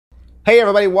Hey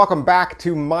everybody, welcome back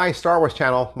to my Star Wars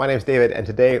channel. My name is David, and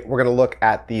today we're going to look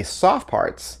at the soft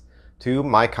parts to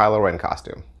my Kylo Ren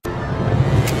costume.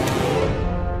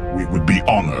 We would be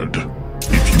honored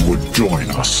if you would join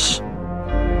us.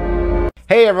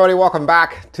 Hey everybody, welcome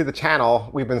back to the channel.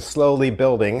 We've been slowly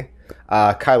building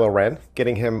Kylo Ren,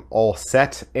 getting him all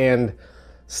set, and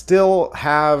still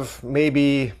have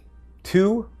maybe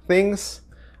 2 things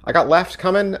I got left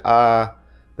coming. The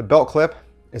belt clip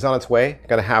is on its way.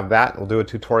 Gonna have that. We'll do a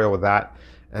tutorial with that.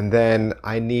 And then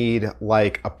I need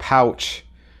like a pouch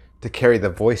to carry the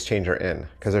voice changer in,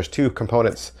 because there's 2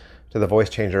 components to the voice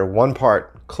changer. One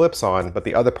part clips on, but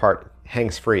the other part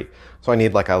hangs free. So I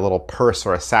need like a little purse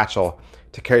or a satchel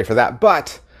to carry for that.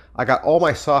 But I got all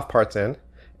my soft parts in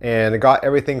and I got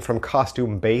everything from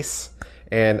costume base.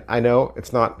 And I know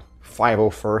it's not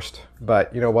 501st,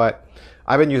 but you know what?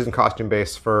 I've been using costume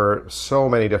base for so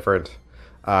many different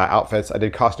outfits. I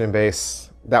did costume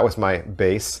base. That was my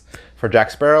base for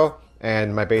Jack Sparrow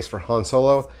and my base for Han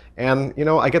Solo. And you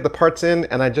know, I get the parts in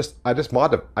and I just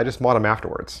mod them. I just mod them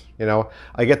afterwards. You know,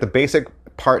 I get the basic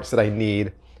parts that I need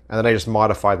and then I just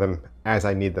modify them as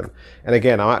I need them. And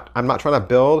again, I'm not trying to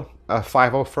build a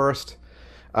 501st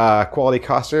quality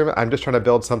costume. I'm just trying to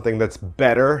build something that's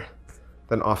better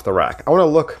than off the rack. I want to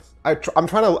look.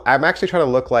 I'm actually trying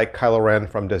to look like Kylo Ren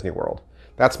from Disney World.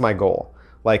 That's my goal.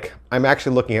 Like, I'm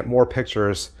actually looking at more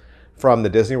pictures from the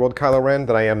Disney World Kylo Ren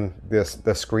than I am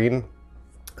the screen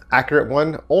accurate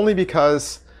one, only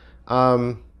because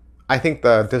I think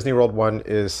the Disney World one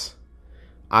is,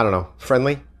 I don't know,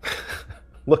 friendly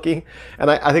looking, and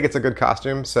I think it's a good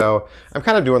costume. So I'm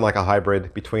kind of doing like a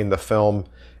hybrid between the film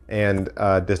and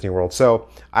Disney World. So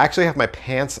I actually have my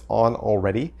pants on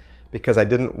already because I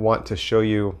didn't want to show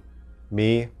you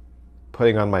me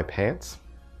putting on my pants,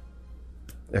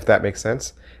 if that makes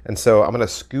sense. And so I'm gonna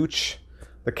scooch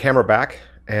the camera back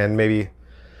and maybe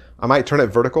I might turn it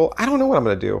vertical. I don't know what I'm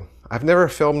gonna do. I've never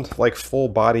filmed like full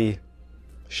body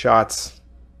shots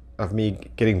of me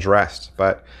getting dressed,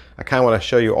 but I kind of want to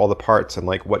show you all the parts and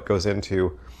like what goes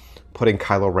into putting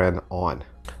Kylo Ren on.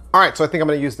 All right, so I think I'm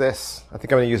gonna use this. I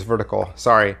think I'm gonna use vertical.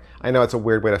 Sorry, I know it's a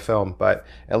weird way to film, but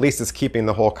at least it's keeping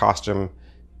the whole costume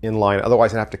in line.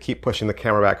 Otherwise I'd have to keep pushing the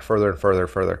camera back further and further and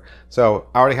further. So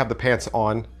I already have the pants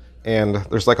on and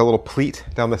there's like a little pleat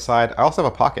down the side. I also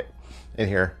have a pocket in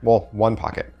here. Well, one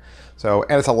pocket. So,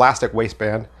 and it's elastic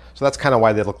waistband. So that's kind of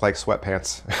why they look like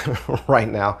sweatpants right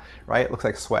now, right? It looks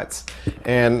like sweats.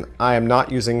 And I am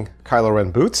not using Kylo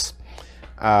Ren boots.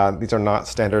 These are not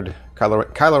standard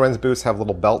Kylo Ren's boots have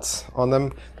little belts on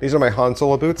them. These are my Han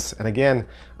Solo boots. And again,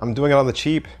 I'm doing it on the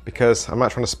cheap because I'm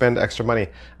not trying to spend extra money.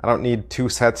 I don't need 2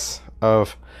 sets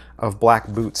of black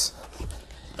boots.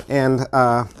 And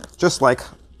just like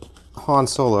Han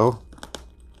Solo,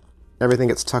 everything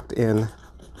gets tucked in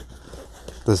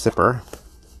the zipper.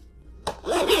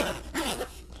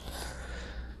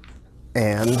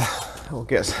 And we'll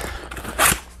get,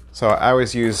 so I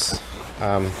always use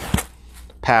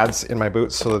pads in my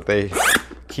boots so that they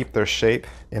keep their shape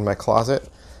in my closet.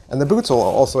 And the boots will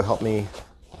also help me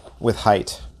with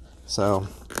height. So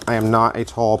I am not a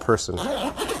tall person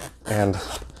and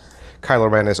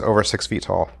Kylo Ren is over 6 feet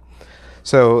tall.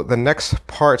 So the next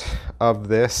part of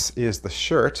this is the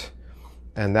shirt,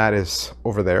 and that is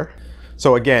over there.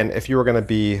 So again, if you were gonna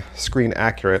be screen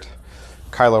accurate,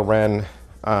 Kylo Ren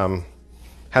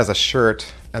has a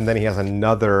shirt and then he has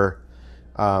another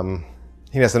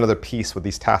piece with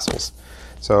these tassels.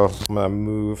 So I'm gonna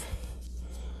move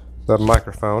the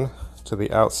microphone to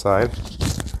the outside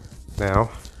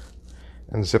now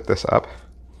and zip this up.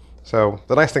 So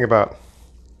the nice thing about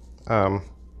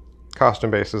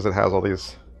costume base is it has all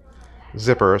these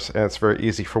zippers and it's very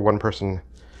easy for one person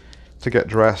to get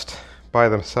dressed by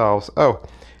themselves. Oh,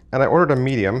 and I ordered a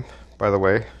medium, by the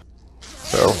way.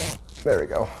 So there we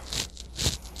go.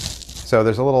 So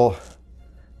there's a little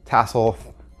tassel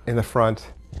in the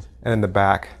front and in the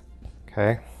back,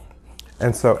 okay?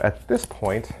 And so at this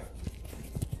point,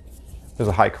 there's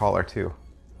a high collar too.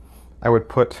 I would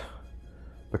put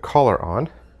the collar on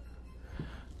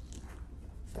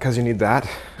because you need that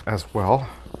as well.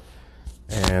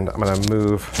 And I'm gonna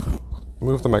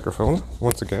move the microphone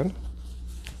once again.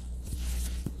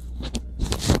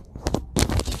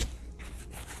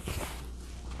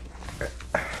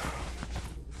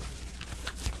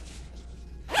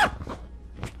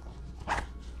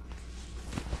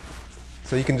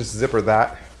 So you can just zipper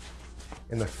that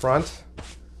in the front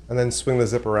and then swing the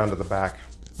zipper around to the back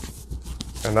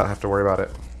and not have to worry about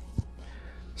it.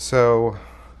 So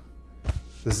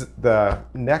the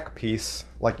neck piece,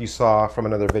 like you saw from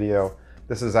another video,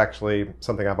 this is actually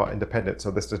something I bought independent,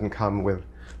 so this didn't come with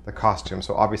the costume.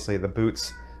 So obviously the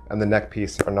boots and the neck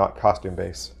piece are not costume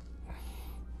base.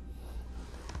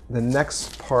 The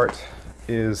next part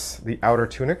is the outer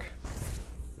tunic.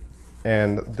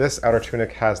 And this outer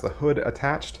tunic has the hood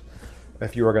attached.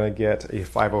 If you were going to get a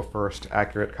 501st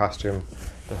accurate costume,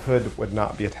 the hood would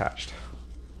not be attached.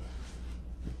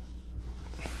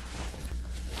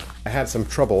 I had some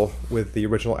trouble with the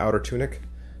original outer tunic.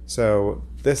 So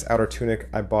this outer tunic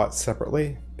I bought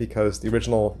separately because the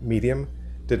original medium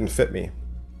didn't fit me.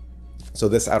 So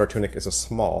this outer tunic is a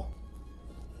small.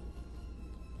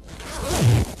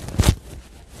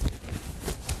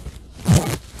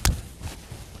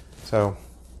 So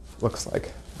looks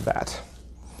like that.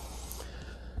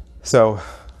 So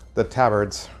the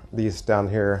tabards, these down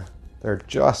here, they're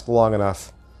just long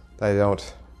enough that I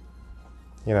don't,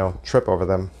 you know, trip over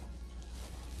them.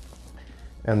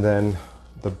 And then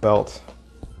the belt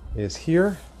is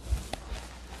here.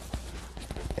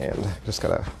 And just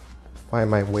gotta find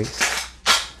my waist.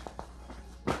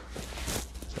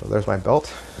 So there's my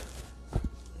belt.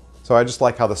 So I just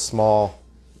like how the small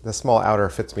outer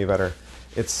fits me better.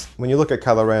 It's, when you look at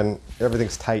Kylo Ren,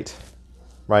 everything's tight,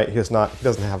 right? He doesn't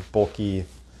have bulky,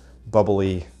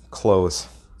 bubbly clothes.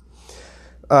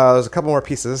 There's a couple more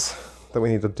pieces that we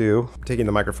need to do. I'm taking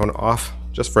the microphone off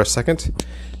just for a second.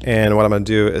 And what I'm gonna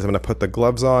do is I'm gonna put the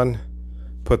gloves on,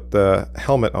 put the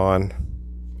helmet on,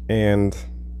 and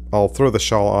I'll throw the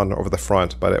shawl on over the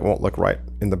front, but it won't look right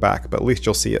in the back, but at least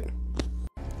you'll see it.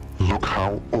 Look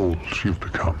how old you've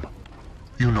become.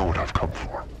 You know what I've come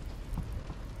for.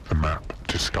 The map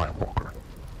to Skywalker.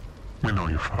 We know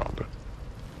you found it.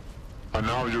 And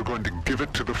now you're going to give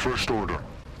it to the First Order.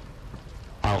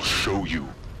 I'll show you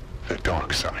the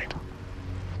dark side.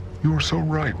 You were so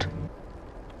right.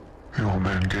 The old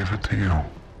man gave it to you.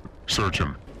 Search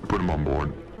him. Put him on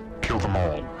board. Kill them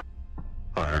all.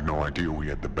 I had no idea we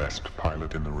had the best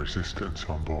pilot in the Resistance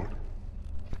on board.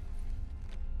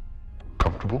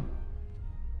 Comfortable?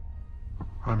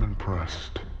 I'm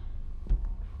impressed.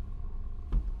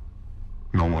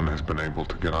 No one has been able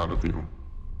to get out of you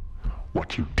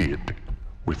what you did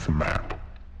with the map.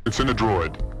 It's in a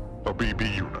droid, a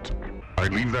BB unit. I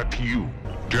leave that to you.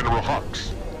 General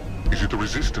Hux. Is it the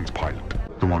Resistance pilot?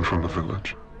 The one from the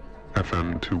village?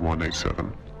 FM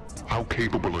 2187. How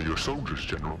capable are your soldiers,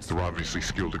 General? They're obviously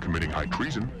skilled at committing high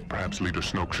treason. Perhaps Leader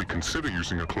Snoke should consider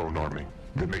using a clone army.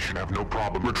 Then they should have no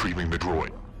problem retrieving the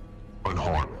droid.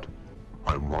 Unharmed.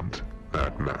 I want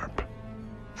that map.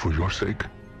 For your sake,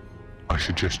 I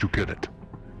suggest you get it.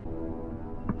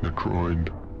 The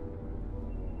droid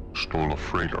stole a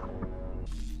freighter.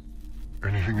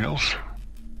 Anything else?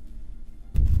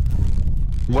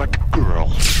 What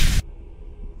girl?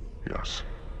 Yes.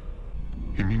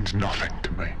 He means nothing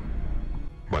to me.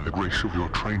 By the grace of your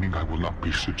training, I will not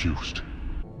be seduced.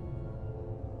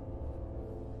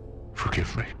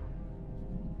 Forgive me.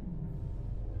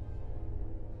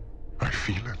 I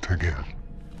feel it again.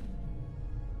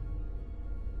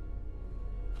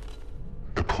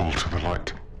 The pull to the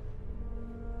light.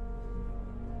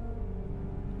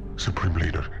 Supreme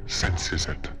Leader senses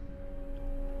it.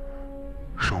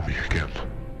 Show me again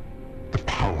the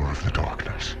power of the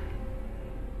darkness.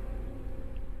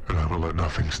 And I will let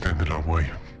nothing stand in our way.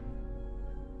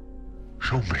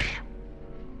 Show me.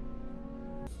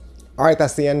 All right,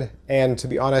 that's the end. And to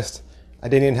be honest, I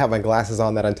didn't even have my glasses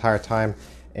on that entire time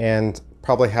and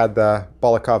probably had the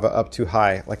balaclava up too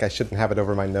high. Like I shouldn't have it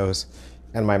over my nose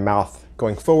and my mouth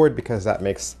going forward because that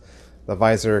makes the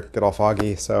visor get all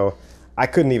foggy. So I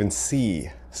couldn't even see.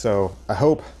 So I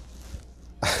hope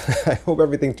I hope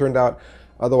everything turned out.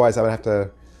 Otherwise I would have to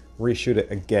reshoot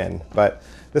it again. But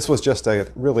this was just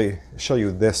to really show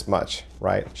you this much,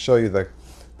 right? Show you the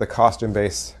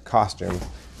costume-based costume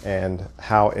and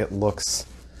how it looks.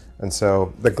 And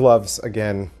so the gloves,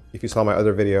 again, if you saw my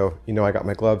other video, you know I got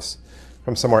my gloves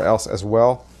from somewhere else as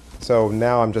well. So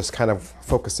now I'm just kind of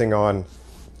focusing on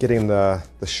getting the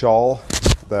shawl,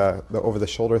 the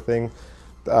over-the-shoulder thing,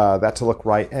 that to look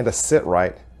right and to sit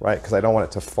right? Because I don't want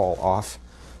it to fall off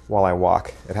while I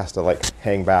walk. It has to like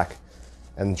hang back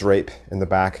and drape in the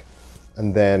back.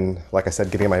 And then, like I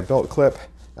said, getting my belt clip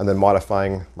and then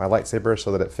modifying my lightsaber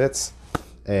so that it fits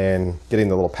and getting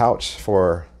the little pouch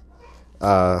for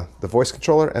the voice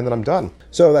controller, and then I'm done.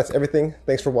 So that's everything.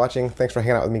 Thanks for watching. Thanks for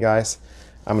hanging out with me, guys.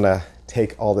 I'm gonna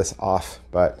take all this off,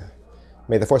 but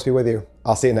may the force be with you.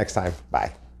 I'll see you next time.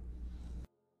 Bye.